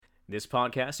This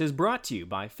podcast is brought to you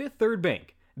by Fifth Third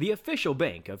Bank, the official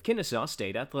bank of Kennesaw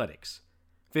State Athletics.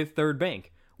 Fifth Third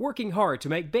Bank, working hard to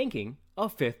make banking a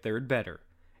Fifth Third better.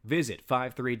 Visit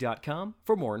 53.com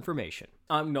for more information.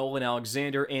 I'm Nolan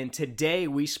Alexander, and today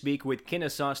we speak with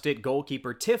Kennesaw State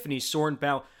goalkeeper Tiffany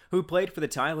Sornpal, who played for the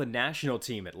Thailand national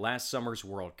team at last summer's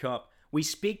World Cup. We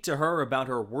speak to her about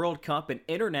her World Cup and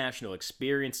international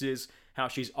experiences, how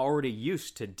she's already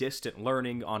used to distant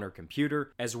learning on her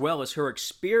computer, as well as her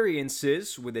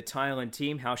experiences with the Thailand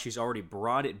team, how she's already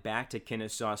brought it back to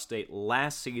Kennesaw State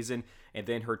last season, and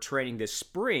then her training this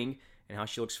spring, and how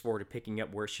she looks forward to picking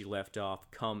up where she left off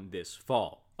come this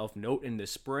fall. Of note in the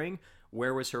spring,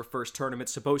 where was her first tournament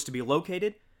supposed to be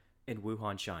located? In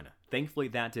Wuhan, China. Thankfully,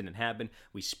 that didn't happen.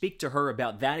 We speak to her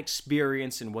about that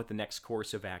experience and what the next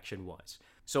course of action was.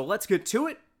 So let's get to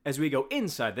it as we go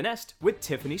inside the nest with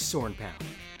Tiffany Sornpal.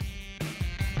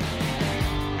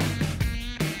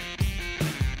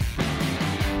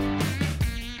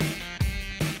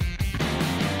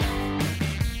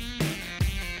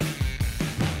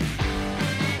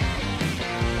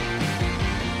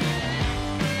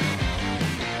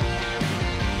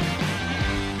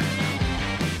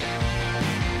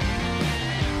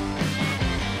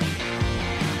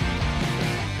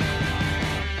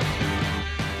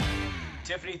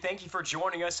 Tiffany, thank you for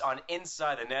joining us on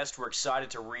Inside the Nest. We're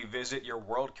excited to revisit your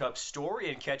World Cup story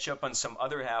and catch up on some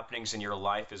other happenings in your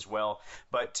life as well.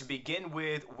 But to begin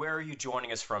with, where are you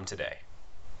joining us from today?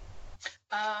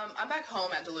 I'm back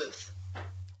home at Duluth.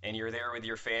 And you're there with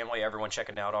your family, everyone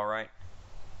checking out all right?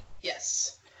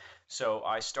 Yes. So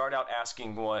I start out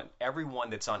asking everyone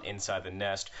that's on Inside the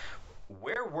Nest,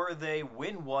 where were they?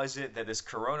 When was it that this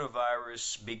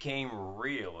coronavirus became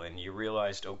real and you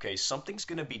realized, okay, something's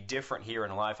going to be different here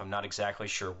in life. I'm not exactly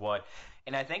sure what.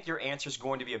 And I think your answer is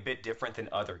going to be a bit different than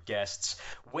other guests.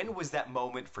 When was that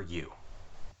moment for you?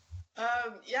 So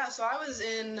I was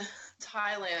in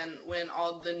Thailand when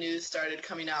all the news started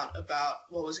coming out about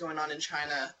what was going on in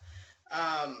China.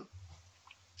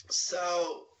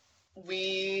 So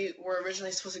we were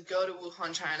originally supposed to go to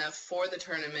Wuhan, China for the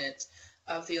tournament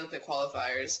of the Olympic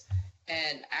qualifiers,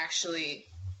 and actually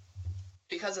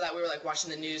because of that we were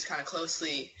watching the news kind of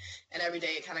closely, and every day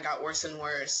it kind of got worse and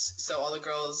worse, so all the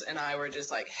girls and I were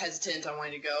just hesitant on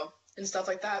wanting to go and stuff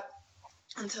like that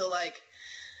until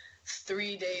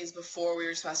 3 days before we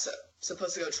were supposed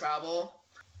to go travel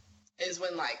is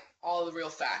when all the real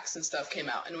facts and stuff came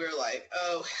out, and we were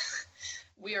oh,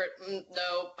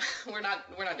 no, we're not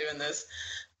doing this.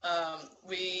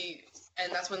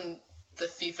 And that's when the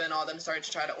FIFA and all them started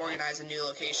to try to organize a new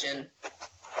location,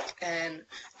 and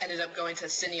ended up going to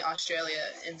Sydney, Australia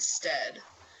instead.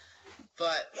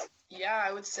 But yeah,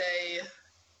 I would say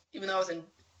even though I was in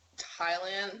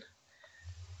Thailand,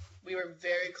 we were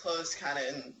very close kind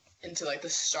of into the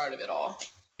start of it all.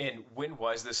 And when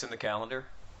was this in the calendar?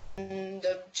 End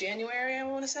of January, I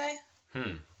want to say.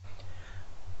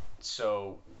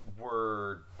 So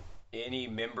were any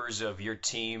members of your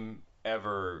team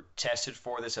ever tested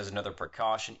for this as another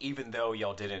precaution, even though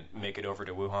y'all didn't make it over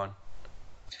to Wuhan?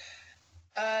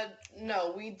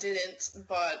 No, we didn't,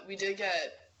 but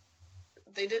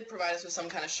they did provide us with some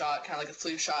kind of shot, kind of a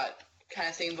flu shot kind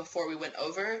of thing before we went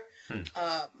over.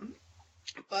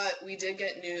 But we did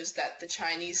get news that the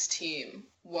Chinese team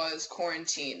was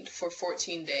quarantined for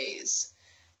 14 days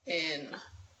in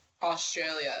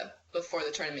Australia before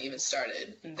the tournament even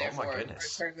started, and therefore our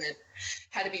tournament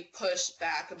had to be pushed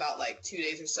back about 2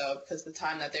 days or so, because the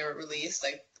time that they were released,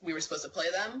 we were supposed to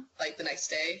play them the next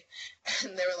day,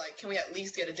 and they were can we at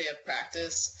least get a day of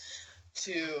practice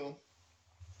to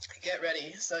get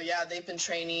ready? So yeah, they've been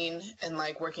training and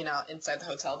working out inside the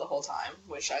hotel the whole time,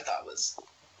 which I thought was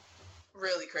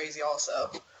really crazy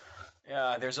also.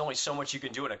 Yeah, there's only so much you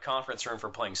can do in a conference room for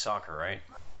playing soccer, right?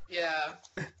 Yeah.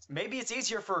 Maybe it's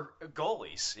easier for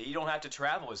goalies. You don't have to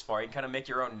travel as far. You can kind of make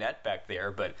your own net back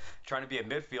there, but trying to be a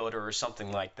midfielder or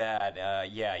something like that,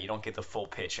 you don't get the full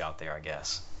pitch out there, I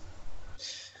guess.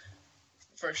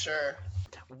 For sure.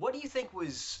 What do you think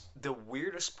was the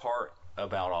weirdest part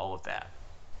about all of that?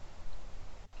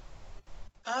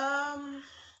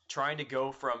 Trying to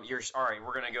go from, all right,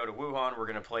 we're going to go to Wuhan, we're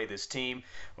going to play this team,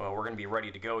 well, we're going to be ready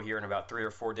to go here in about 3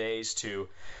 or 4 days, to,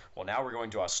 well, now we're going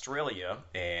to Australia,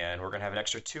 and we're going to have an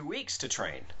extra 2 weeks to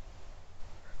train.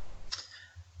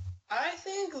 I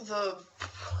think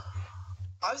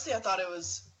obviously I thought it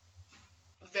was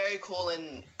very cool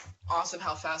and awesome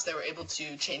how fast they were able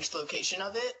to change the location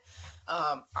of it.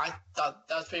 I thought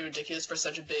that was pretty ridiculous for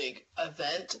such a big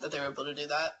event that they were able to do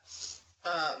that.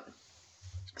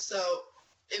 So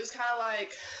it was kind of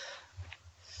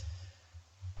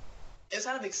it was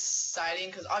kind of exciting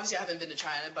because obviously I haven't been to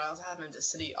China, but I also haven't been to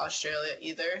Sydney, Australia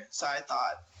either. So I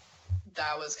thought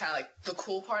that was kind of like the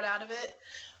cool part out of it.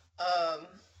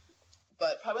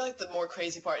 But probably like the more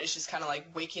crazy part is just kind of like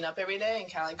waking up every day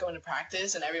and kind of like going to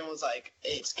practice, and everyone was like,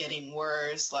 it's getting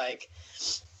worse. Like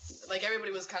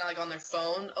everybody was kind of like on their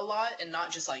phone a lot and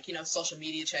not just like, social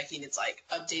media checking. It's like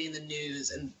updating the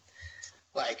news, and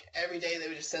like every day they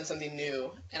would just send something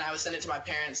new, and I would send it to my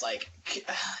parents like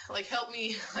help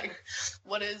me, like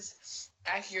what is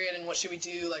accurate and what should we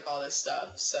do, like all this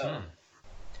stuff. So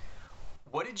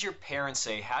What did your parents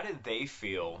say? How did they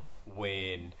feel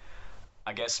when,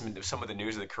 I guess, some of the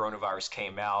news of the coronavirus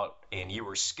came out and you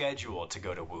were scheduled to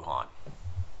go to Wuhan?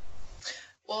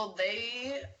 Well,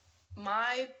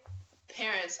 my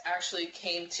parents actually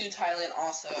came to Thailand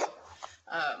also.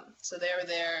 So they were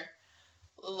there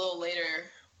a little later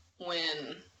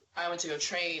when I went to go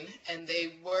train, and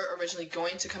they were originally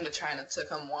going to come to China to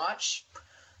come watch.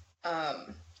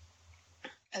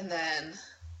 And then,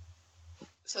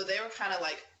 so they were kind of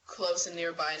like close and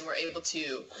nearby and were able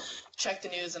to check the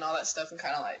news and all that stuff and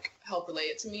kind of like help relay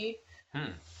it to me.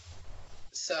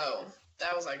 So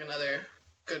that was like another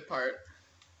good part.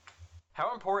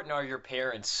 How important are your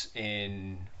parents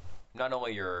in not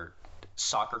only your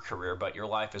soccer career, but your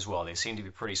life as well? They seem to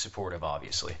be pretty supportive,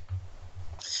 obviously.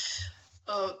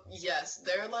 Oh, yes.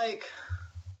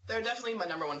 They're definitely my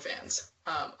number one fans.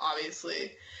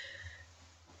 Obviously.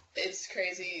 It's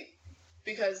crazy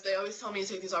because they always tell me to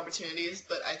take these opportunities,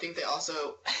 but I think they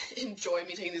also enjoy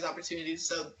me taking these opportunities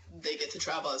so they get to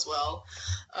travel as well.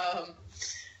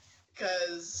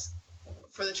 Because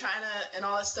for the China and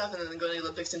all that stuff, and then going to the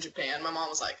Olympics in Japan, my mom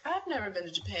was like, I've never been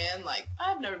to Japan. Like,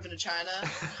 I've never been to China.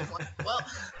 I'm like, well, all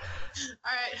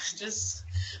right, just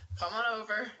come on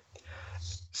over.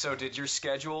 So did your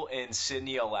schedule in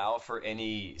Sydney allow for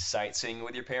any sightseeing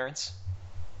with your parents?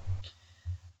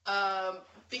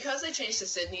 Because they changed to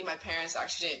Sydney, my parents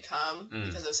actually didn't come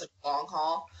because it was such a long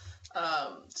haul.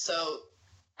 So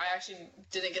I actually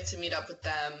didn't get to meet up with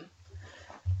them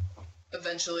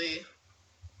eventually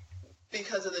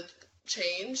because of the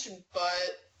change,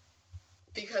 but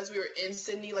because we were in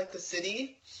Sydney, like the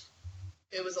city,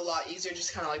 it was a lot easier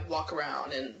just kind of like walk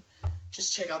around and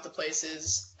just check out the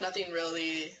places. Nothing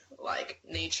really like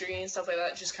nature-y and stuff like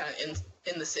that, just kind of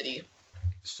in the city.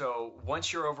 So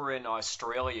once you're over in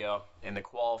Australia and the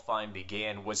qualifying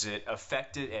began, was it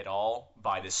affected at all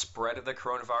by the spread of the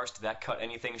coronavirus? Did that cut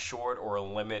anything short or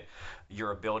limit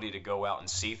your ability to go out and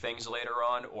see things later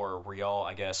on? Or were y'all,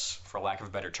 I guess, for lack of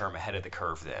a better term, ahead of the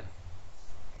curve then?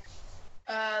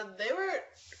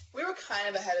 We were kind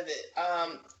of ahead of it.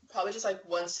 Probably just like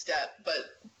one step, but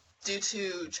due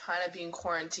to China being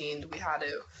quarantined, we had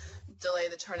to delay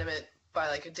the tournament by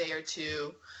like a day or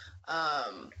two.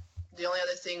 The only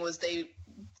other thing was they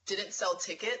didn't sell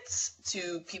tickets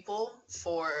to people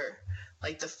for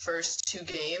like the first two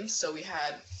games, so we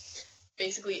had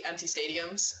basically empty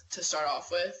stadiums to start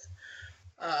off with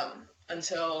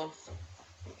until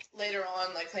later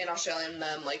on, like playing Australia and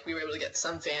them, like we were able to get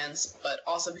some fans, but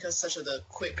also because such of the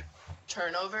quick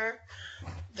turnover,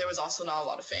 there was also not a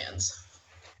lot of fans.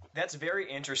 That's very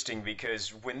interesting because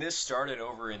when this started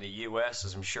over in the U.S.,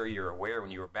 as I'm sure you're aware when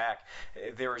you were back,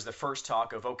 there was the first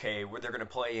talk of, okay, they're going to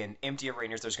play in empty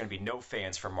arenas, there's going to be no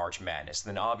fans for March Madness.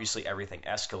 Then obviously everything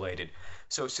escalated.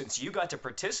 So since you got to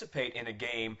participate in a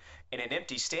game in an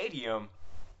empty stadium,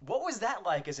 what was that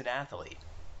like as an athlete?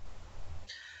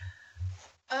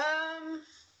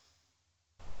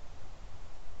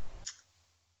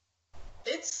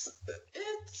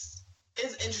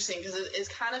 It's interesting because it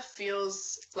kind of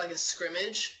feels like a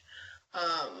scrimmage,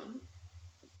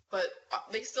 but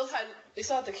they still had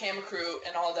the camera crew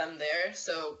and all of them there,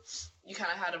 so you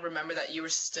kind of had to remember that you were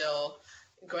still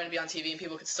going to be on TV and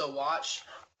people could still watch.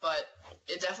 But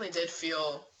it definitely did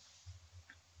feel,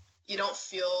 you don't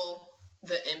feel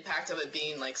the impact of it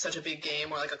being like such a big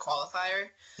game or like a qualifier,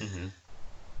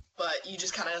 but you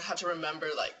just kind of have to remember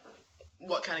like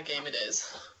what kind of game it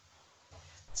is.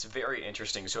 It's very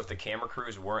interesting. So if the camera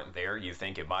crews weren't there, you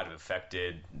think it might have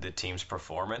affected the team's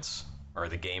performance or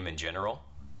the game in general?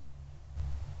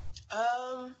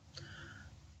 I'm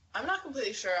not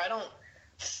completely sure. I don't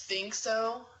think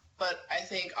so, but I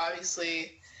think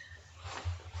obviously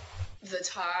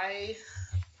I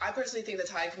personally think the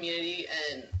Thai community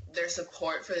and their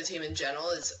support for the team in general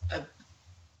is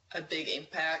a big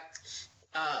impact.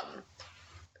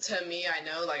 To me, I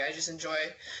know, like, I just enjoy,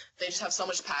 they just have so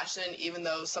much passion, even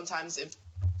though sometimes if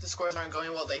the scores aren't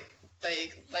going well, they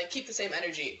like, keep the same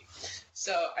energy.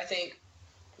 So I think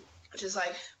just,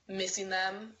 like, missing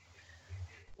them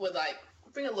would, like,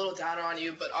 bring a little downer on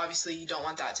you, but obviously you don't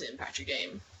want that to impact your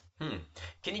game.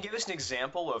 Can you give us an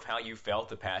example of how you felt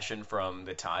the passion from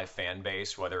the Thai fan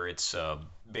base, whether it's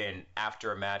been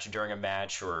after a match, during a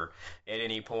match, or at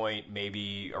any point,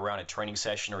 maybe around a training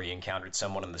session or you encountered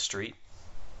someone on the street?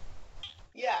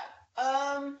 Yeah.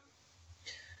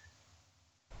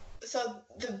 So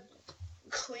the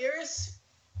clearest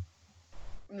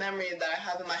memory that I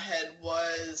have in my head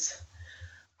was,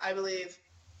 I believe,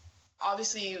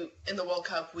 obviously in the World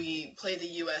Cup we played the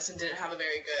U.S. and didn't have a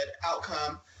very good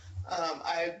outcome.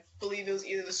 I believe it was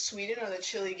either the Sweden or the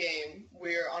Chile game.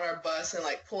 We were on our bus and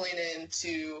like pulling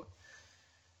into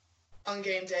on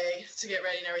game day to get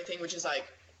ready and everything, which is like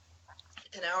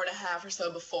an hour and a half or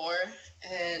so before.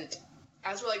 And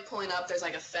as we're like pulling up, there's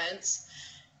like a fence,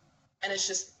 and it's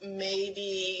just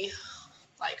maybe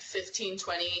like 15,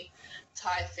 20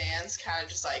 Thai fans kind of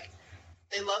just like,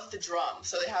 they love the drum.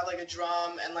 So they have like a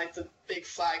drum and like the big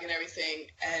flag and everything.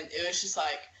 And it was just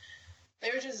like,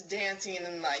 they were just dancing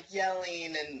and like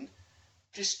yelling and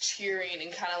just cheering,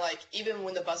 and kind of like, even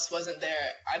when the bus wasn't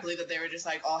there, I believe that they were just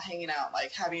like all hanging out,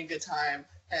 like having a good time.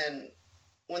 And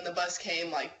when the bus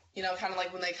came, like, you know, kind of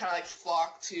like when they kind of like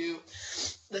flocked to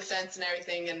the fence and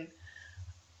everything. And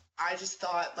I just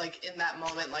thought like in that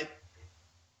moment, like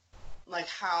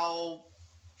how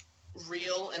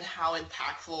real and how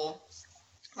impactful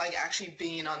like actually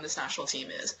being on this national team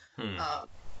is. I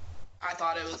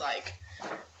thought it was like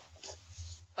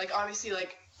obviously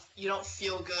like you don't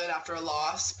feel good after a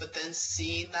loss, but then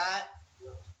seeing that,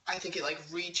 I think it like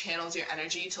rechannels your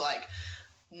energy to like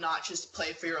not just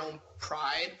play for your own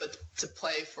pride, but to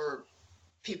play for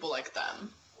people like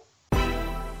them.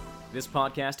 This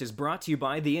podcast is brought to you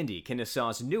by The Indy,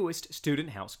 Kennesaw's newest student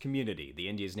house community. The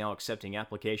Indy is now accepting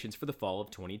applications for the fall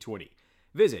of 2020.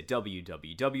 Visit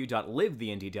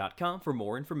www.livetheindy.com for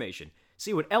more information.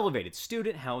 See what elevated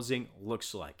student housing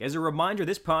looks like. As a reminder,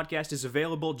 this podcast is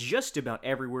available just about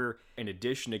everywhere in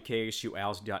addition to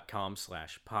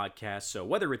ksuals.com/podcast. So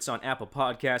whether it's on Apple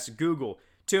Podcasts, Google,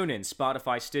 TuneIn,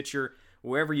 Spotify, Stitcher,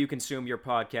 wherever you consume your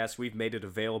podcasts, we've made it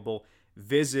available.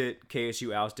 Visit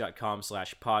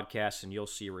ksuals.com/podcast and you'll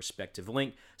see a respective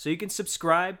link. So you can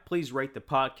subscribe. Please rate the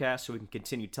podcast so we can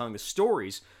continue telling the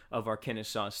stories of our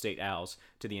Kennesaw State Owls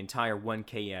to the entire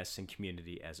 1KS and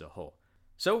community as a whole.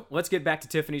 So let's get back to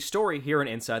Tiffany's story here on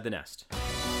Inside the Nest.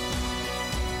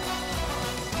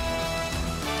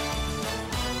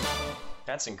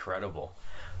 That's incredible.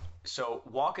 So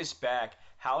walk us back.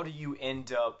 How do you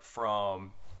end up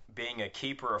from being a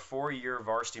keeper, a 4-year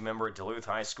varsity member at Duluth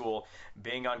High School,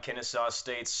 being on Kennesaw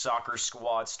State's soccer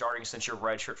squad starting since your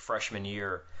redshirt freshman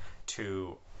year,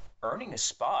 to earning a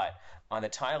spot on the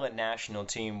Thailand national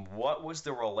team? What was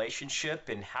the relationship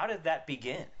and how did that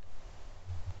begin?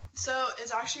 So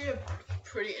it's actually a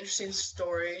pretty interesting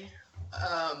story.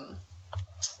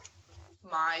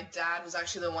 My dad was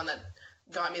actually the one that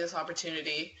got me this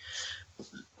opportunity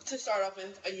to start off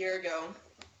with a year ago.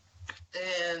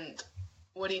 And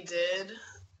what he did,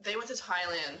 they went to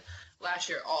Thailand last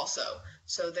year also.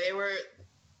 So they were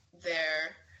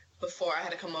there before I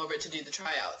had to come over to do the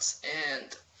tryouts.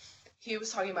 And he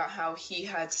was talking about how he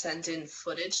had sent in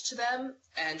footage to them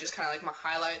and just kind of like my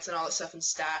highlights and all that stuff and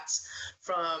stats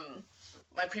from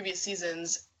my previous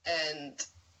seasons, and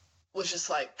was just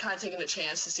like kind of taking a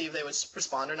chance to see if they would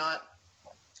respond or not.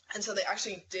 And so they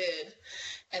actually did.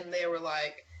 And they were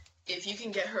like, if you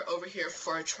can get her over here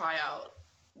for a tryout,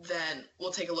 then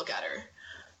we'll take a look at her.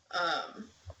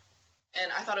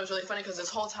 And I thought it was really funny because this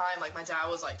whole time, like, my dad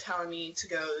was like telling me to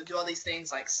go do all these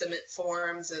things, like submit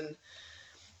forms and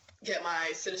get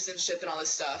my citizenship and all this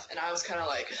stuff. And I was kind of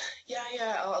like, yeah,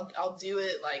 I'll do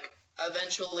it, like,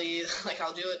 eventually, like,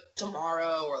 I'll do it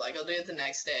tomorrow, or like I'll do it the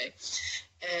next day.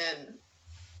 And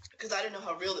because I didn't know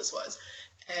how real this was.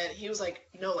 And he was like,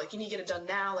 no, like, you need to get it done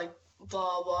now, like,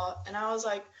 blah, blah. And I was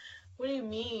like, what do you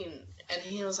mean? And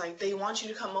he was like, they want you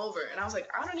to come over. And I was like,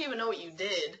 I don't even know what you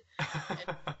did.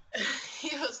 And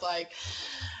he was like,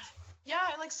 yeah,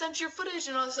 I like sent your footage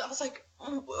and all this. I was like,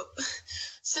 oh,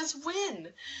 since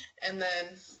when? And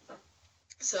then,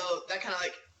 so that kind of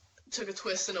like took a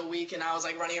twist in a week, and I was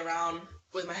like running around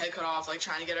with my head cut off, like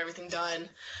trying to get everything done.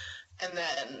 And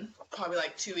then probably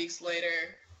like 2 weeks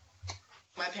later,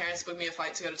 my parents booked me a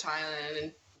flight to go to Thailand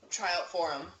and try out for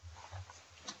them.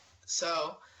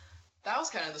 So that was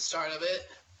kind of the start of it.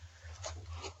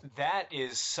 That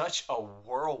is such a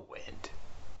whirlwind.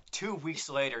 2 weeks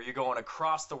later, you're going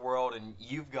across the world and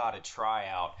you've got a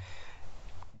tryout.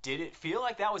 Did it feel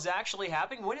like that was actually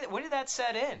happening? When did that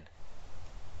set in?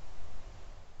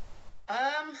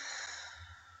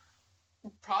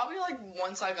 Probably like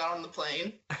once I got on the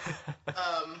plane.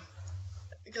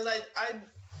 Because I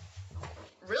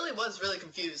really was really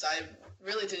confused. I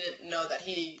really didn't know that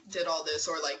he did all this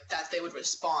or like that they would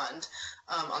respond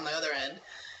on the other end.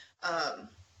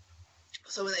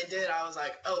 So when they did, I was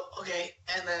like, oh, okay.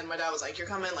 And then my dad was like, you're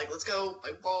coming, like, let's go,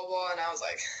 like, blah, blah. And I was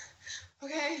like,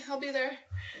 okay, I'll be there.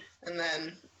 And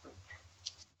then,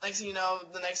 like, so, you know,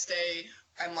 the next day,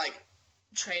 I'm, like,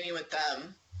 training with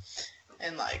them.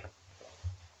 And, like,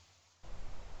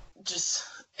 just,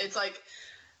 it's like,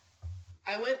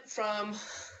 I went from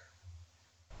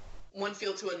one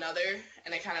field to another,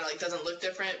 and it kind of, like, doesn't look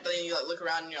different. But then you, like, look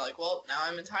around, and you're like, well, now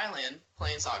I'm in Thailand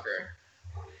playing soccer.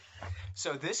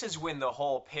 So this is when the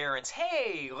whole parents,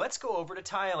 hey, let's go over to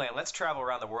Thailand, let's travel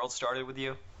around the world started with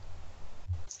you?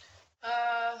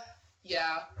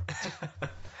 Yeah.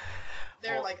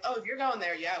 They're like, oh, if you're going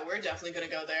there, yeah, we're definitely going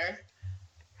to go there.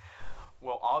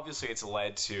 Well, obviously it's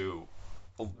led to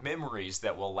memories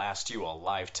that will last you a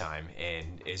lifetime.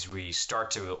 And as we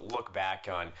start to look back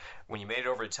on when you made it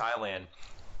over to Thailand,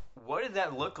 what did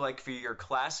that look like for your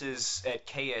classes at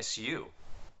KSU?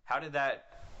 How did that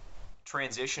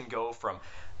transition go from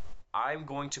I'm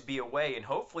going to be away and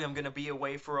hopefully I'm going to be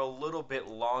away for a little bit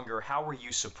longer? How were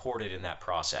you supported in that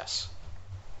process?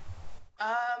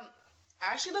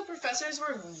 Actually the professors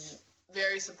were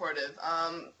very supportive.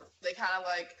 They kind of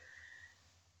like,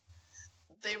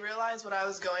 they realized what I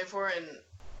was going for and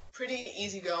pretty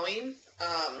easygoing.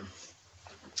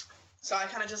 So I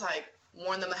kind of just like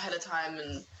warned them ahead of time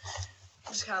and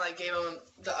just kind of like gave them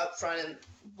the upfront and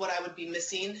what I would be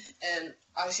missing. And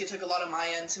obviously it took a lot on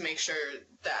my end to make sure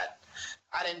that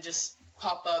I didn't just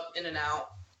pop up in and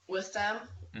out with them.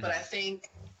 Mm-hmm. But I think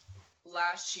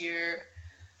last year,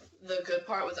 the good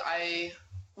part was I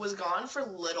was gone for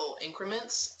little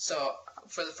increments. So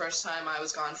for the first time, I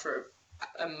was gone for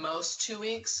at most 2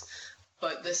 weeks.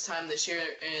 But this year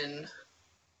in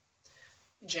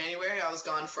January, I was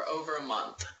gone for over a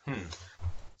month.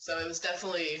 So it was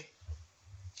definitely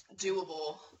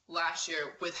doable last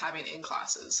year with having in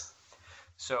classes.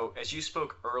 So as you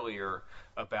spoke earlier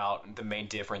about the main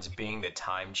difference being the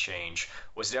time change,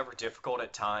 was it ever difficult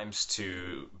at times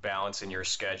to balance in your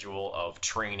schedule of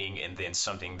training and then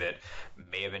something that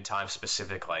may have been time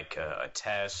specific, like a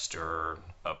test or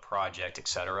a project,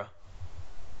 etc.?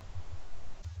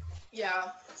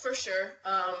 Yeah, for sure.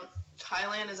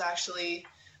 Thailand is actually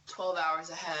 12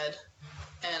 hours ahead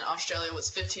and Australia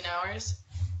was 15 hours.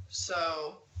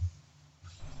 So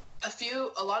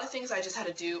a lot of things I just had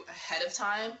to do ahead of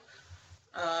time,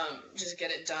 just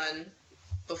get it done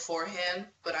beforehand.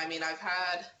 But I mean, I've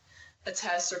had a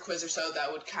test or quiz or so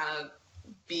that would kind of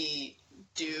be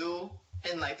due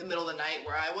in like the middle of the night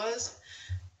where I was.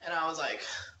 And I was like,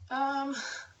 I'm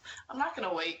not going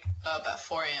to wake up at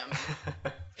 4 a.m.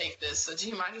 and take this. So do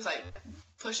you mind just like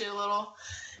push it a little?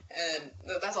 And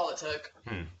that's all it took.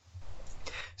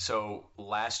 So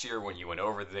last year when you went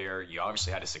over there, you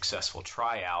obviously had a successful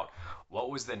tryout.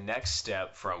 What was the next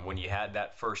step from when you had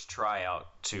that first tryout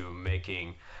to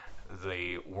making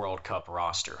the World Cup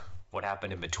roster? What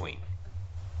happened in between?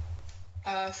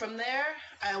 From there,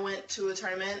 I went to a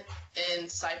tournament in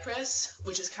Cyprus,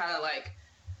 which is kind of like,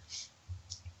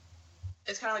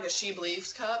 it's kind of like a She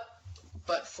Believes Cup,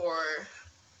 but for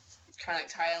kind of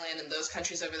like Thailand and those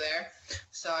countries over there.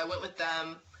 So I went with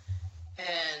them,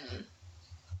 and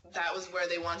that was where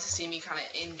they wanted to see me kind of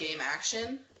in-game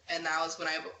action, and that was when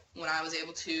I was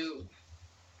able to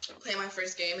play my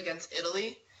first game against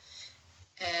Italy.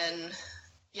 And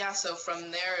yeah, so from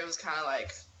there it was kind of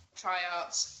like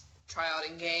tryout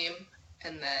in game,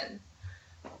 and then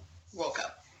World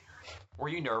Cup. Were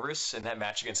you nervous in that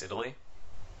match against Italy?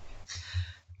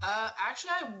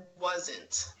 Actually, I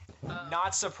wasn't.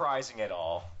 Not surprising at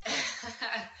all.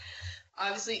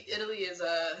 Obviously, Italy is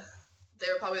they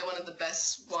were probably one of the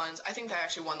best ones. I think they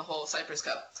actually won the whole Cyprus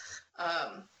Cup.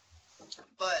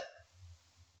 But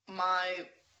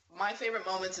my favorite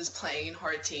moments is playing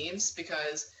hard teams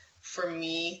because for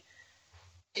me,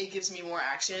 it gives me more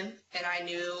action. And I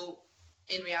knew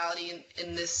in reality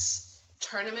in this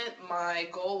tournament, my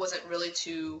goal wasn't really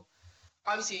to,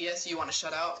 obviously, yes, you want to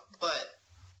shut out, but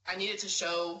I needed to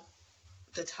show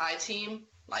the Thai team,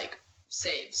 like,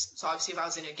 saves. So obviously if I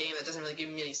was in a game that doesn't really give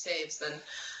me any saves, then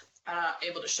I'm not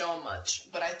able to show them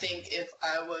much. But I think if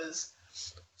I was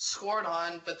scored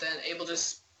on, but then able to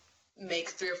make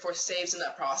 3 or 4 saves in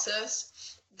that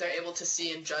process, they're able to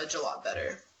see and judge a lot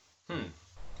better.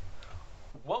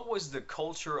 What was the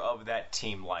culture of that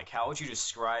team like? How would you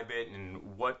describe it, and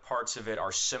what parts of it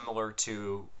are similar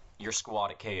to your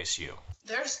squad at KSU?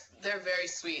 They're very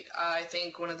sweet. I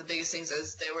think one of the biggest things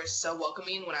is they were so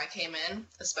welcoming when I came in,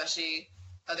 especially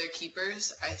other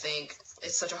keepers. I think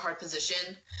it's such a hard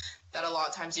position that a lot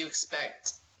of times you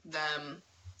expect them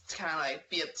to kind of like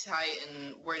be uptight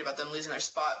and worried about them losing their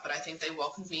spot. But I think they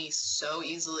welcomed me so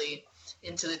easily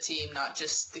into the team, not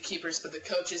just the keepers, but the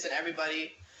coaches and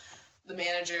everybody, the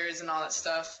managers and all that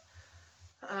stuff.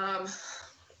 And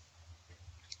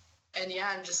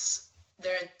yeah, and just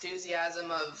their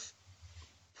enthusiasm of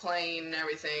playing and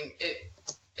everything,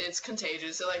 it's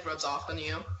contagious. It like rubs off on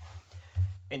you.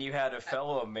 And you had a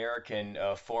fellow American,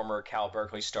 former Cal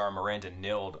Berkeley star Miranda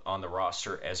Nild on the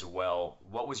roster as well.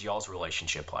 What was y'all's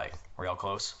relationship like? Were y'all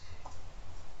close?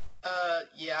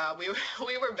 Yeah,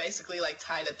 we were basically like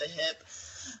tied at the hip.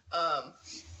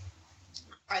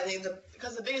 I think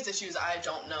because the biggest issue is I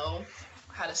don't know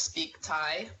how to speak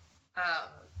Thai.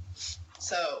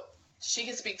 So she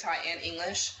can speak Thai and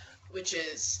English, which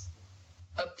is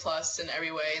a plus in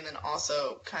every way, and then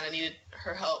also kind of needed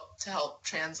her help to help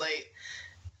translate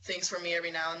things for me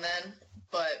every now and then.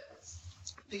 But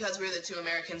because we were the two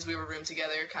Americans, we were roomed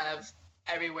together kind of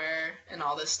everywhere and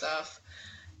all this stuff.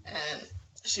 And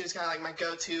she was kind of like my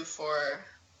go-to for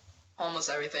almost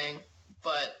everything.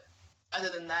 But other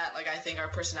than that, like I think our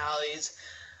personalities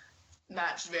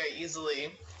matched very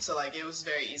easily. So like it was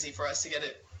very easy for us to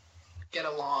get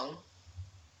along.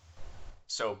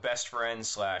 So best friend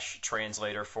 /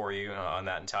 translator for you on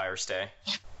that entire stay?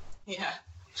 Yeah.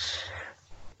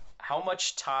 How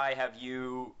much Thai have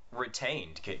you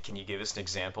retained? Can you give us an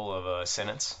example of a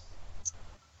sentence?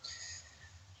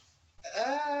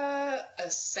 A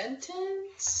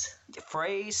sentence?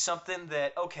 Phrase, something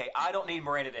that, okay, I don't need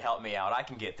Miranda to help me out. I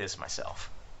can get this myself.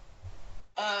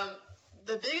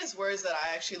 The biggest words that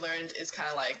I actually learned is kind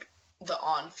of like the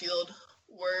on-field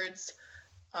words.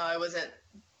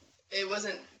 It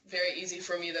wasn't very easy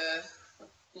for me to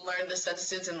learn the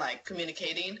sentences and like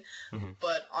communicating,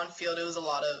 but on field it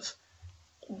was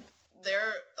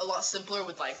they're a lot simpler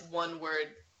with like one word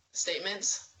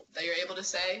statements that you're able to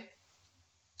say.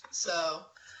 So,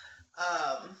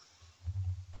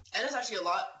 and it's actually a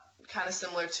lot kind of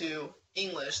similar to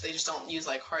English. They just don't use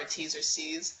like hard T's or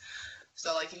C's.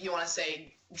 So like if you want to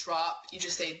say drop, you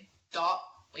just say dop.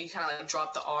 You kind of like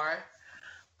drop the R.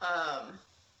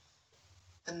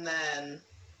 And then,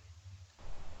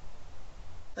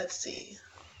 let's see,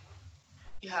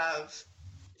 you have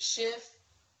shift,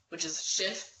 which is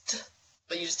shift,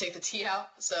 but you just take the T out.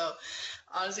 So,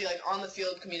 honestly, like, on the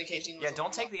field communication... Yeah,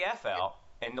 don't take the F out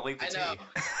and leave the T.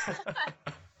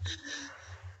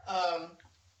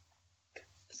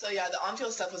 So, yeah, the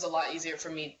on-field stuff was a lot easier for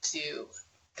me to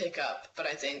pick up, but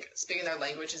I think speaking their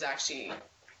language is actually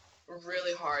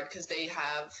really hard because they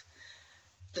have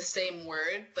the same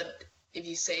word, but... if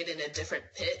you say it in a different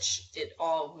pitch, it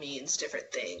all means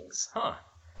different things. Huh.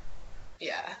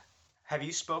 Yeah. Have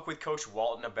you spoke with Coach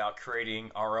Walton about creating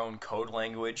our own code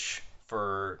language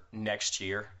for next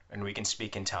year? And we can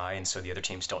speak in Thai, and so the other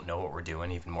teams don't know what we're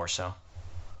doing even more so?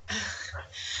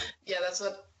 Yeah, that's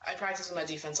what I practice with my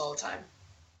defense all the time.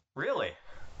 Really?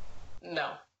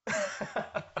 No.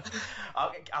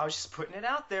 I was just putting it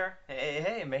out there.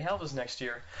 Hey, it may help us next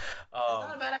year. It's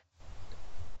not a bad idea.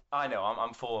 I know,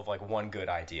 I'm full of like one good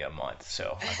idea a month,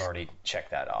 so I've already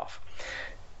checked that off.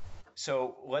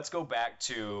 So let's go back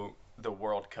to the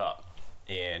World Cup.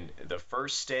 And the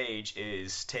first stage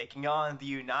is taking on the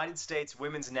United States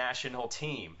women's national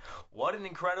team. What an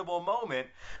incredible moment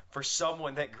for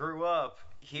someone that grew up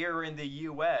here in the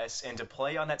U.S. and to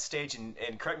play on that stage. And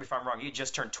correct me if I'm wrong, you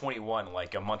just turned 21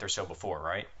 like a month or so before,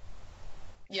 right?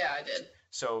 Yeah, I did.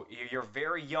 So you're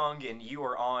very young, and you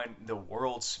are on the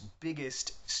world's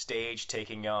biggest stage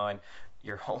taking on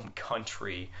your home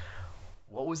country.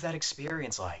 What was that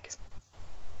experience like?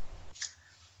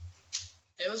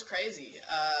 It was crazy.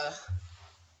 I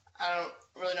don't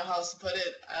really know how else to put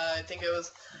it. I think it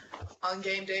was on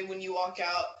game day when you walk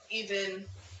out, even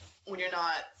when you're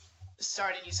not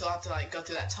starting, you still have to like go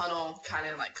through that tunnel, kind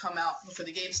of like come out before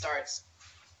the game starts.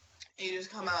 And you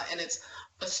just come out, and it's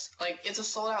a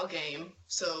sold out game,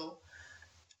 so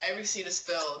every seat is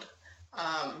filled.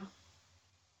 And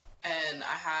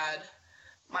I had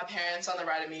my parents on the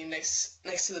right of me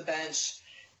next to the bench,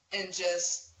 and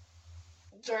just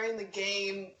during the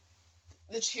game,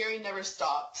 the cheering never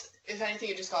stopped. If anything,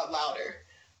 it just got louder.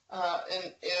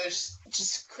 And it was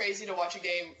just crazy to watch a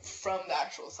game from the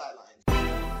actual sidelines.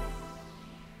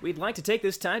 We'd like to take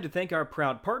this time to thank our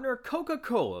proud partner,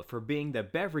 Coca-Cola, for being the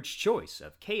beverage choice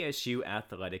of KSU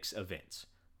athletics events.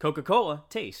 Coca-Cola,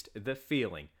 taste the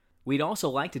feeling. We'd also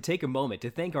like to take a moment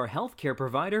to thank our healthcare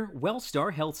provider,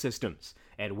 Wellstar Health Systems.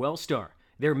 At Wellstar,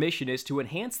 their mission is to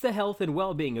enhance the health and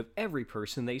well-being of every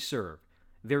person they serve.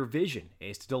 Their vision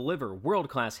is to deliver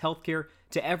world-class healthcare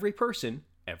to every person,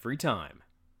 every time.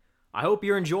 I hope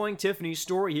you're enjoying Tiffany's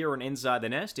story here on Inside the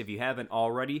Nest. If you haven't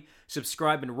already,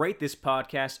 subscribe and rate this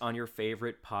podcast on your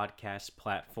favorite podcast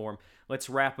platform. Let's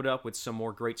wrap it up with some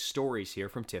more great stories here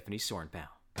from Tiffany Sornbaum.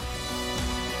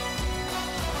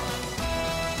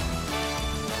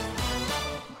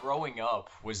 Growing up,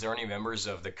 was there any members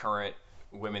of the current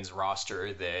women's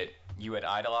roster that you had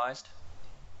idolized?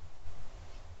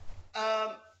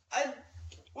 I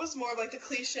was more of like the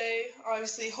cliche.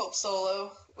 Obviously, Hope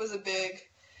Solo was a big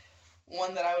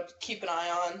one that I would keep an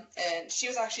eye on, and she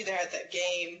was actually there at that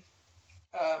game.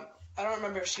 I don't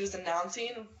remember if she was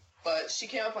announcing, but she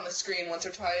came up on the screen once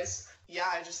or twice. Yeah,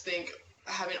 I just think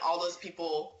having all those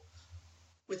people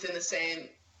within the same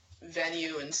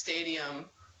venue and stadium,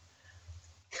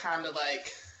 kind of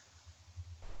like,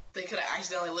 they could have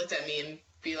accidentally looked at me and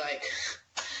be like,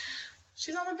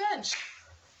 she's on the bench.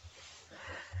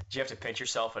 Do you have to pinch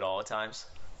yourself at all at times?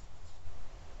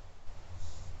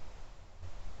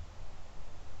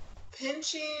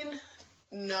 Pinching,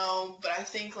 no, but I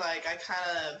think like I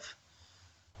kind of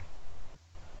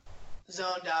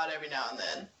zoned out every now and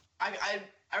then. I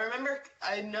remember,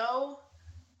 I know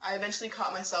I eventually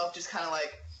caught myself just kind of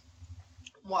like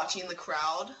watching the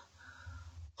crowd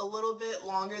a little bit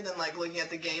longer than like looking at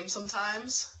the game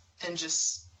sometimes, and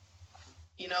just,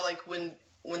 you know, like when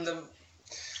the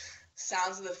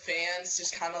sounds of the fans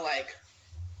just kind of like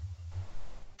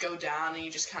go down and you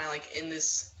just kind of like in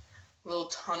this little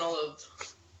tunnel of,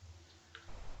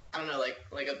 I don't know,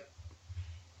 like a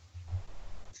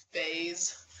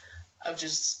phase of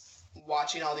just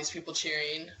watching all these people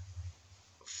cheering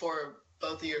for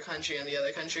both of your country and the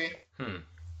other country.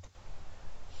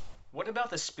 What about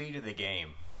the speed of the game?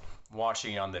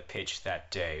 Watching on the pitch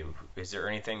that day, is there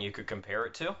anything you could compare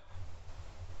it to?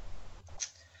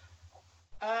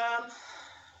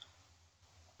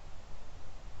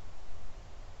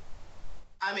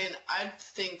 I mean, I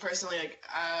think personally, like,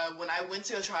 when I went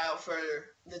to a tryout for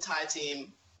the Thai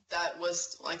team, that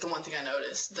was like the one thing I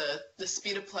noticed, the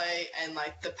speed of play and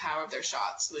like the power of their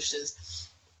shots, which is,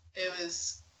 it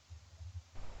was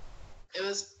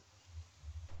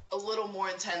a little more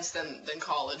intense than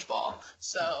college ball.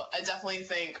 So I definitely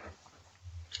think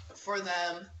for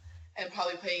them, and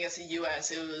probably playing against the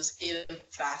U.S., it was even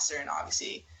faster, and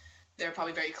obviously they're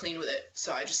probably very clean with it.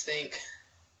 So I just think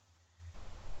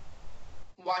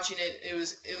watching it, it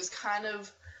was kind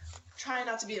of trying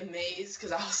not to be amazed,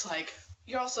 because I was like,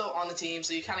 you're also on the team,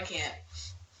 so you kind of can't,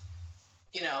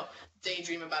 you know,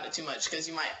 daydream about it too much, because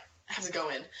you might have to go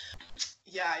in.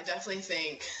 Yeah, I definitely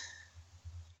think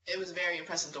it was very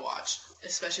impressive to watch,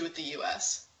 especially with the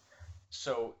U.S.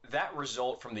 So that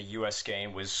result from the U.S.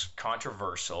 game was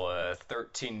controversial, a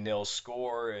 13-0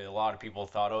 score. A lot of people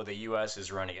thought, oh, the U.S.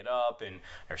 is running it up, and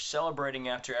they're celebrating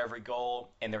after every goal.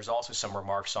 And there's also some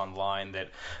remarks online that,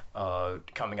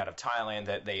 coming out of Thailand,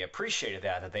 that they appreciated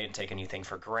that they didn't take anything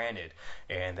for granted,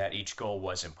 and that each goal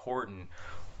was important.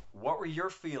 What were your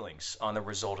feelings on the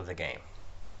result of the game?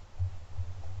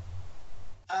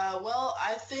 Well,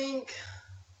 I think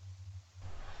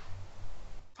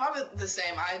probably the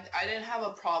same. I didn't have a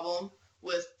problem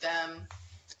with them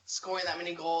scoring that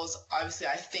many goals. Obviously,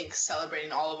 I think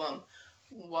celebrating all of them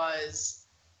was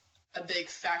a big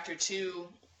factor too,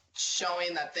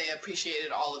 showing that they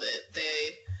appreciated all of it.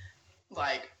 They,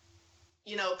 like,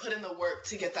 you know, put in the work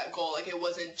to get that goal. Like, it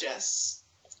wasn't just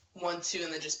 1-2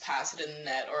 and then just pass it in the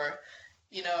net, or,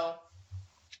 you know,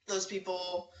 those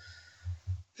people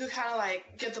who kind of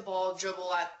like get the ball,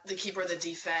 dribble at the keeper or the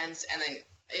defense, and then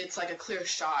it's like a clear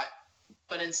shot,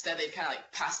 but instead they kind of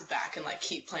like pass it back and like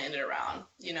keep playing it around,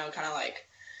 you know, kind of like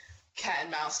cat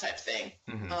and mouse type thing.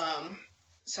 Mm-hmm.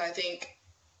 So I think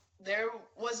there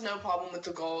was no problem with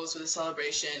the goals, with the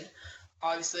celebration.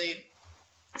 Obviously,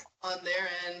 on their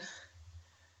end,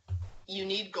 you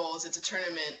need goals. It's a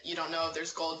tournament. You don't know if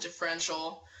there's goal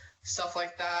differential, stuff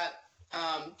like that.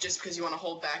 Just because you want to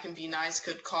hold back and be nice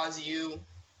could cause you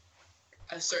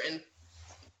a certain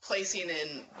placing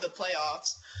in the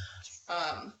playoffs.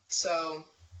 So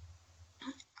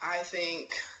I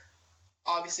think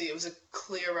obviously it was a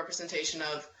clear representation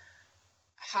of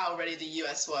how ready the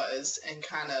U.S. was, and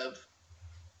kind of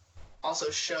also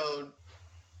showed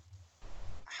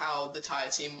how the Thai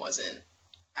team wasn't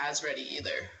as ready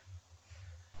either.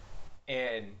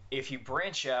 And if you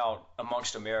branch out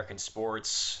amongst American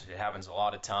sports, it happens a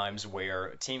lot of times where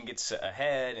a team gets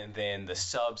ahead and then the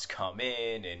subs come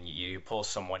in and you pull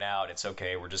someone out. It's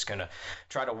okay, we're just going to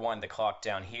try to wind the clock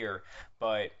down here.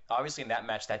 But obviously in that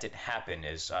match, that didn't happen.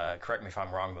 Correct me if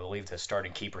I'm wrong, but I believe the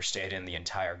starting keeper stayed in the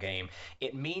entire game.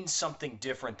 It means something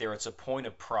different there. It's a point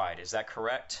of pride. Is that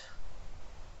correct?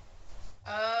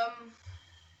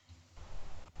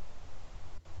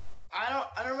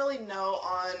 I don't really know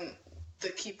on the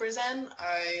keeper's end.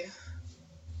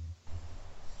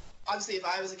 Obviously, if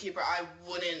I was a keeper, I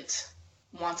wouldn't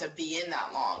want to be in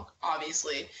that long,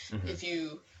 obviously. Mm-hmm. If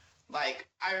you, I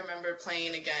remember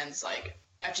playing against,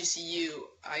 FGCU,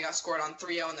 I got scored on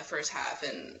 3-0 in the first half,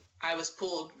 and I was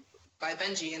pulled by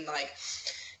Benji, and,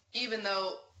 even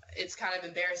though it's kind of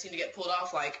embarrassing to get pulled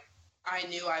off, I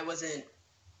knew I wasn't,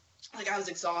 I was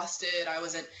exhausted, I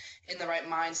wasn't in the right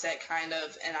mindset, kind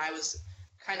of, and I was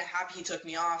kind of happy he took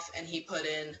me off, and he put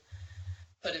in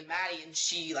Maddie, and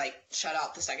she, shut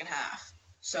out the second half.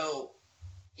 So,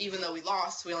 even though we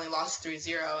only lost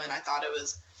 3-0, and I thought it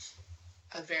was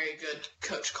a very good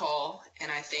coach call,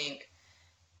 and I think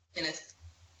in a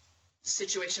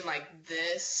situation like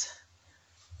this,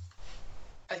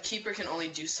 a keeper can only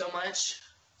do so much.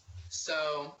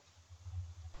 So,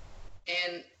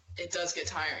 and it does get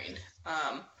tiring.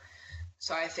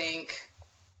 So I think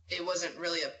it wasn't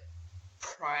really a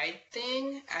pride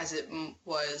thing as it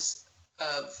was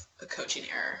of a coaching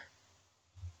error.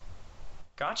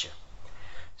 Gotcha.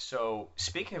 So,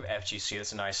 speaking of FGC,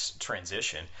 that's a nice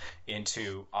transition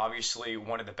into obviously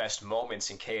one of the best moments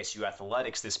in KSU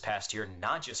athletics this past year,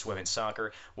 not just women's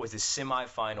soccer, was the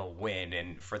semifinal win.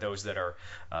 And for those that are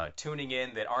tuning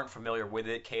in that aren't familiar with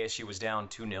it, KSU was down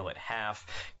 2-0 at half,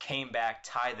 came back,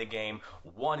 tied the game,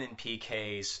 won in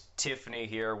PKs. Tiffany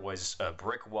here was a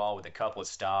brick wall with a couple of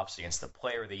stops against the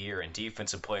Player of the Year and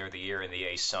Defensive Player of the Year in the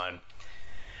A-Sun.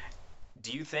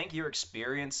 Do you think your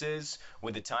experiences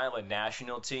with the Thailand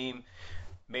national team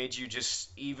made you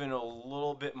just even a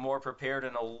little bit more prepared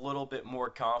and a little bit more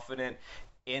confident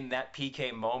in that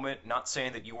PK moment? Not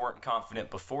saying that you weren't confident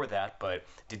before that, but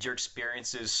did your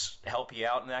experiences help you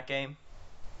out in that game?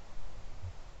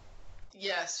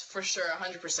 Yes, for sure,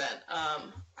 100%.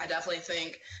 I definitely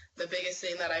think the biggest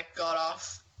thing that I got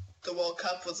off the World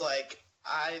Cup was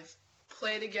I've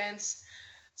played against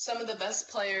some of the best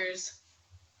players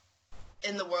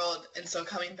in the world, and so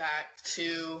coming back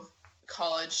to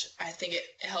college, I think it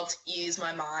helped ease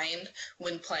my mind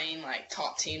when playing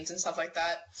top teams and stuff like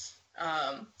that.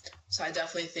 So I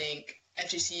definitely think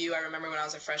FGCU, I remember when I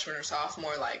was a freshman or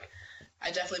sophomore,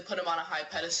 I definitely put them on a high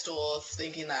pedestal of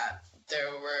thinking that they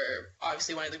were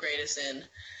obviously one of the greatest in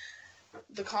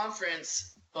the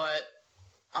conference, but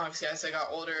obviously as I got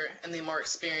older and the more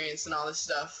experience and all this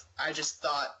stuff, I just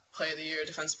thought Player of the Year,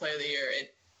 Defensive Player of the Year,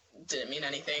 it didn't mean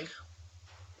anything.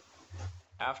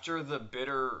 After the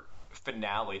bitter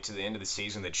finale to the end of the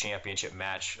season, the championship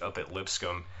match up at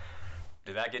Lipscomb,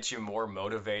 did that get you more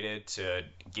motivated to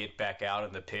get back out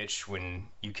on the pitch when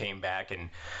you came back and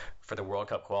for the World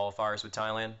Cup qualifiers with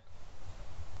Thailand?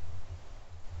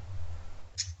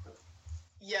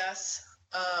 Yes.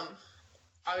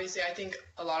 Obviously, I think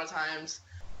a lot of times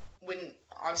when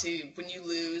you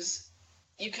lose,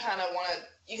 you kind of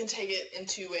you can take it in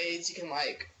two ways. You can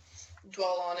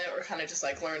dwell on it or kind of just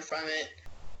learn from it.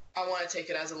 I want to take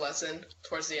it as a lesson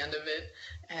towards the end of it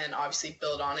and obviously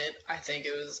build on it. I think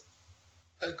it was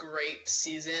a great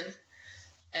season,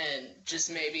 and just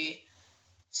maybe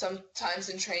sometimes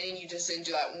in training you just didn't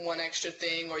do that one extra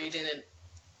thing or you didn't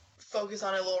focus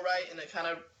on it a little right, and it kind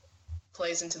of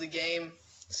plays into the game.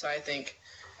 So I think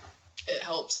it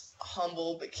helps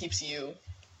humble but keeps you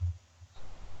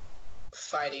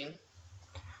fighting.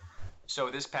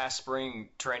 So this past spring,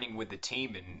 training with the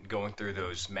team and going through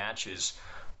those matches,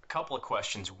 couple of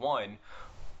questions. One,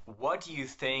 what do you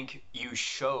think you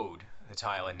showed the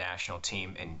Thailand national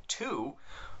team? And two,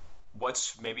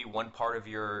 what's maybe one part of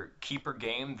your keeper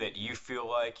game that you feel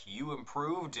like you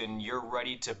improved and you're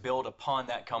ready to build upon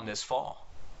that come this fall?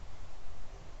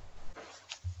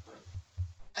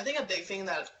 I think a big thing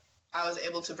that I was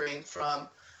able to bring from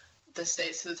the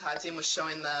States to the Thai team was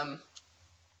showing them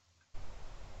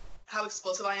how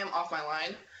explosive I am off my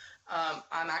line.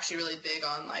 I'm actually really big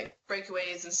on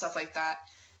breakaways and stuff like that,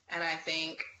 and I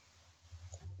think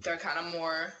they're kind of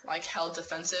more held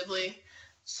defensively.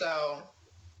 So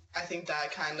I think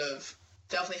that kind of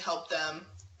definitely helped them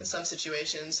in some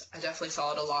situations. I definitely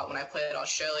saw it a lot when I played at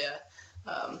Australia.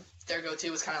 Their go-to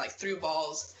was kind of through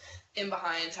balls, in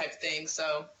behind type thing.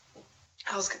 So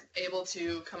I was able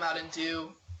to come out and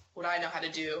do what I know how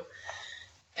to do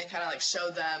and kind of show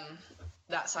them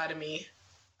that side of me.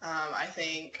 I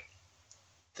think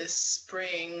this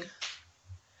spring,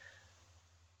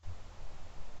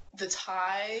 the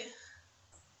Thai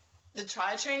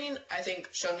training, I think,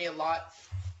 showed me a lot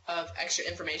of extra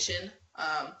information.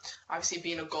 Obviously,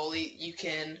 being a goalie, you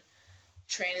can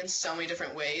train in so many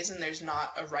different ways, and there's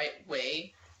not a right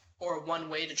way or one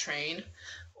way to train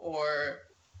or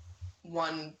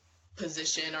one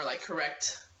position or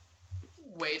correct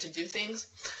way to do things.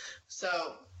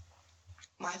 So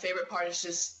my favorite part is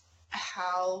just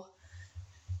how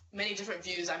many different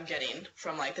views I'm getting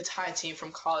from like the Thai team,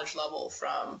 from college level,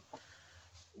 from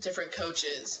different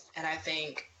coaches. And I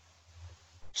think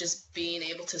just being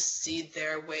able to see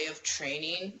their way of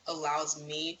training allows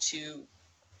me to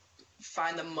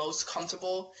find the most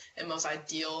comfortable and most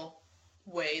ideal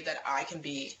way that I can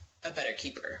be a better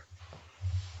keeper.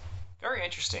 Very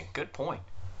interesting. Good point.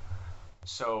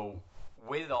 So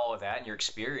with all of that and your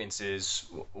experiences,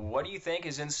 what do you think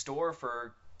is in store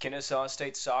for Kennesaw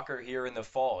State soccer here in the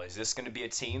fall? Is this going to be a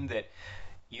team that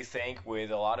you think,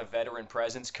 with a lot of veteran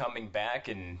presence coming back,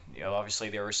 and obviously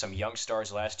there were some young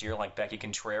stars last year like Becky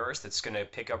Contreras, that's going to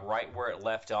pick up right where it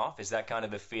left off? Is that kind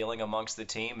of the feeling amongst the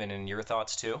team, and in your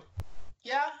thoughts too?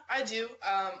 Yeah, I do.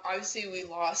 Obviously we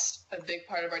lost a big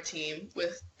part of our team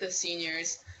with the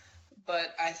seniors,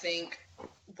 but I think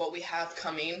what we have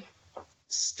coming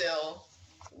still,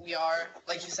 we are,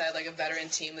 like you said, like a veteran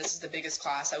team. This is the biggest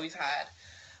class that we've had.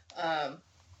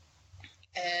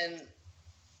 And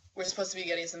we're supposed to be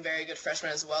getting some very good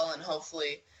freshmen as well, and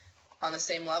hopefully on the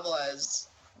same level as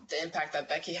the impact that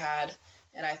Becky had.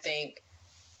 And I think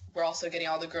we're also getting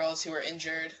all the girls who are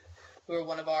injured, who are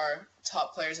one of our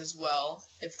top players as well.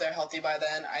 If they're healthy by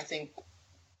then, I think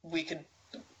we could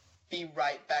be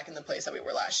right back in the place that we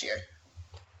were last year,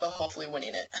 but hopefully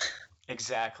winning it.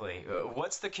 Exactly.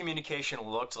 What's the communication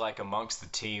looked like amongst the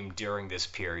team during this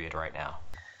period right now?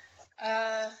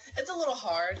 It's a little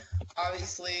hard.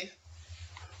 Obviously,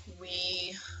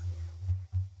 we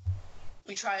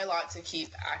try a lot to keep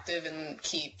active and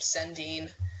keep sending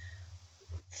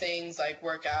things like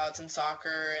workouts and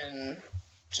soccer and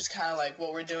just kind of like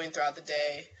what we're doing throughout the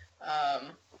day.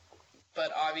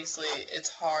 But obviously it's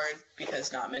hard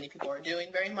because not many people are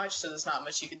doing very much, so there's not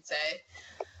much you can say.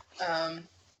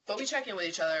 But we check in with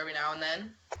each other every now and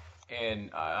then.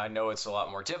 And I know it's a lot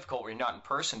more difficult when you're not in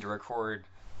person to record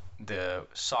the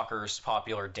soccer's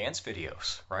popular dance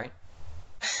videos, right?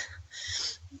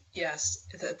 Yes,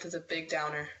 it's a big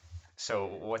downer. So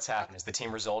what's happened? Has the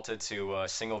team resulted to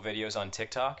single videos on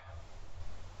TikTok?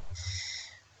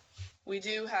 We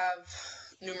do have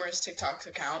numerous TikTok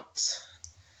accounts.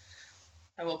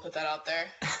 I will put that out there.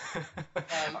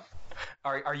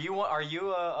 Are you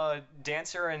a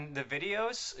dancer in the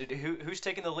videos? Who's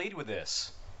taking the lead with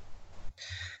this?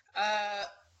 I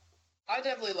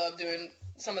definitely love doing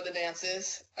some of the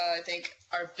dances. I think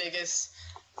our biggest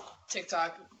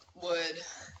TikTok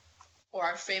or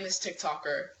our famous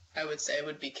TikToker, I would say,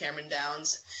 would be Cameron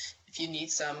Downs. If you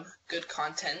need some good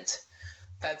content,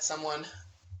 that's someone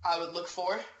I would look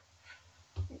for.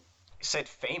 You said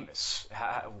famous.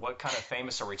 What kind of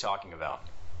famous are we talking about?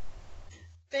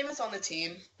 Famous on the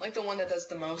team, like the one that does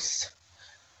the most.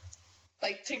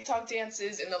 Like TikTok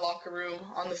dances in the locker room,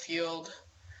 on the field,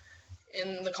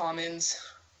 in the commons,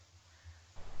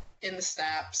 in the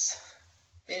snaps,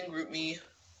 in GroupMe.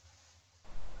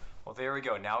 Well, there we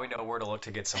go. Now we know where to look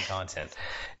to get some content.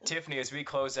 Tiffany, as we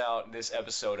close out this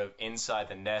episode of Inside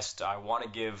the Nest, I want to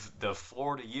give the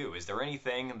floor to you. Is there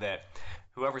anything that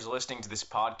whoever's listening to this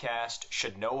podcast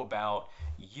should know about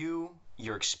you,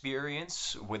 your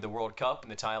experience with the World Cup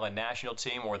and the Thailand national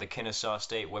team, or the Kennesaw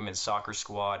State women's soccer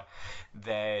squad,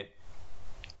 that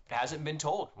hasn't been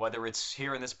told, whether it's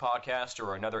here in this podcast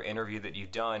or another interview that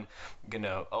you've done? I'm going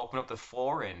to open up the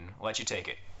floor and let you take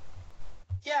it.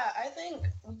 Yeah, I think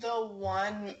the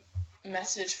one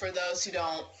message for those who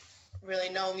don't really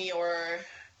know me or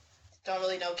don't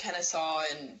really know Kennesaw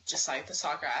and just like the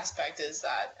soccer aspect is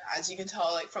that, as you can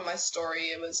tell, like from my story,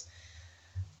 it was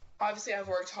obviously I've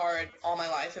worked hard all my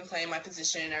life in playing my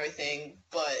position and everything,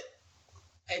 but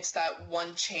it's that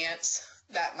one chance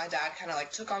that my dad kind of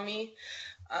like took on me,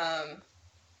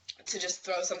 to just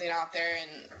throw something out there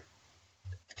and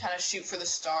kind of shoot for the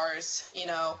stars.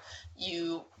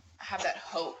 You have that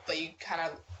hope, but you kind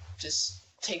of just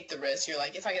take the risk. You're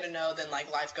like, if I get a no, then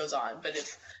like life goes on. But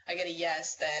if I get a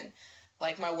yes, then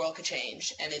like my world could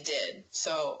change, and it did.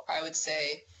 So I would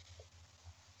say,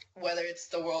 whether it's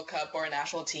the World Cup or a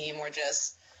national team or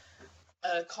just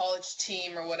a college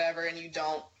team or whatever, and you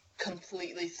don't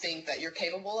completely think that you're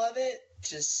capable of it,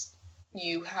 just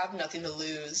you have nothing to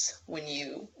lose when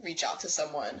you reach out to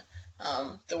someone.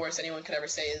 The worst anyone could ever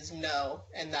say is no,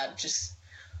 and that just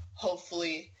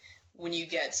hopefully when you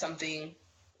get something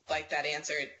like that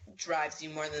answer, it drives you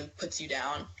more than puts you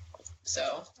down.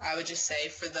 So I would just say,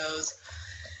 for those,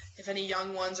 if any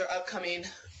young ones are upcoming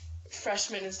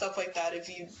freshmen and stuff like that, if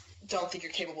you don't think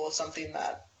you're capable of something,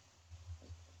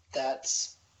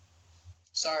 that's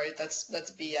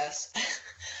BS.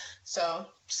 So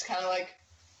just kind of like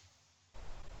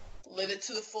live it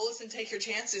to the fullest and take your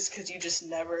chances, because you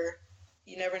never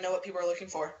know what people are looking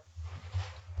for.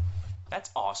 That's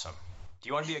awesome. Do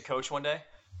you want to be a coach one day?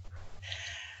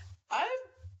 I've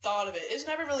thought of it. It's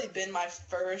never really been my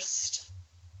first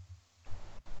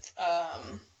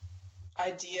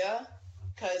idea,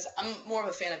 because I'm more of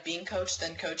a fan of being coached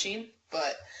than coaching,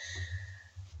 but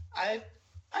I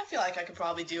feel like I could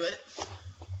probably do it.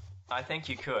 I think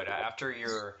you could. After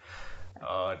your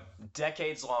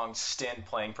decades-long stint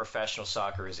playing professional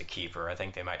soccer as a keeper, I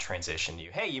think they might transition you.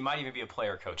 Hey, you might even be a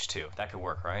player coach too. That could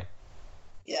work, right?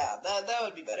 Yeah, that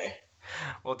would be better.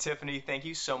 Well, Tiffany, thank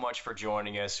you so much for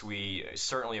joining us. We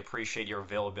certainly appreciate your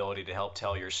availability to help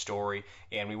tell your story,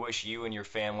 and we wish you and your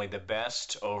family the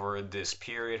best over this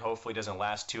period. Hopefully it doesn't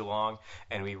last too long,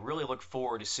 and we really look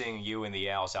forward to seeing you and the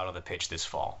Owls out on the pitch this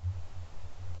fall.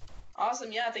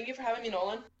 Awesome. Yeah, thank you for having me,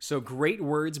 Nolan. So great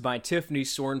words by Tiffany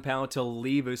Sornpal to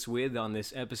leave us with on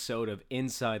this episode of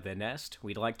Inside the Nest.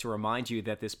 We'd like to remind you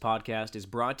that this podcast is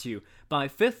brought to you by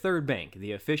Fifth Third Bank,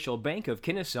 the official bank of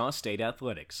Kennesaw State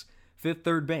Athletics. Fifth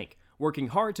Third Bank, working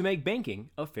hard to make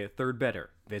banking a Fifth Third better.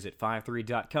 Visit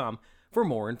 53.com for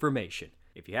more information.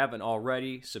 If you haven't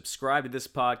already, subscribe to this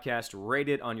podcast, rate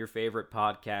it on your favorite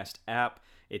podcast app.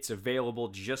 It's available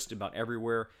just about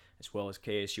everywhere, as well as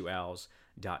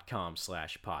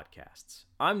ksuowls.com/podcasts.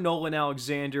 I'm Nolan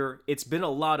Alexander. It's been a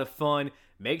lot of fun.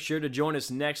 Make sure to join us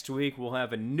next week. We'll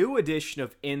have a new edition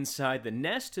of Inside the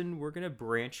Nest, and we're going to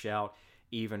branch out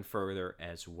even further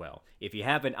as well. If you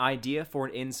have an idea for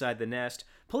an Inside the Nest,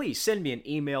 please send me an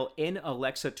email in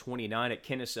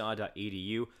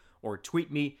alexa29@kennesaw.edu or tweet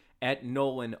me at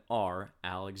Nolan R.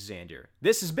 Alexander.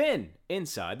 This has been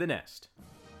Inside the Nest.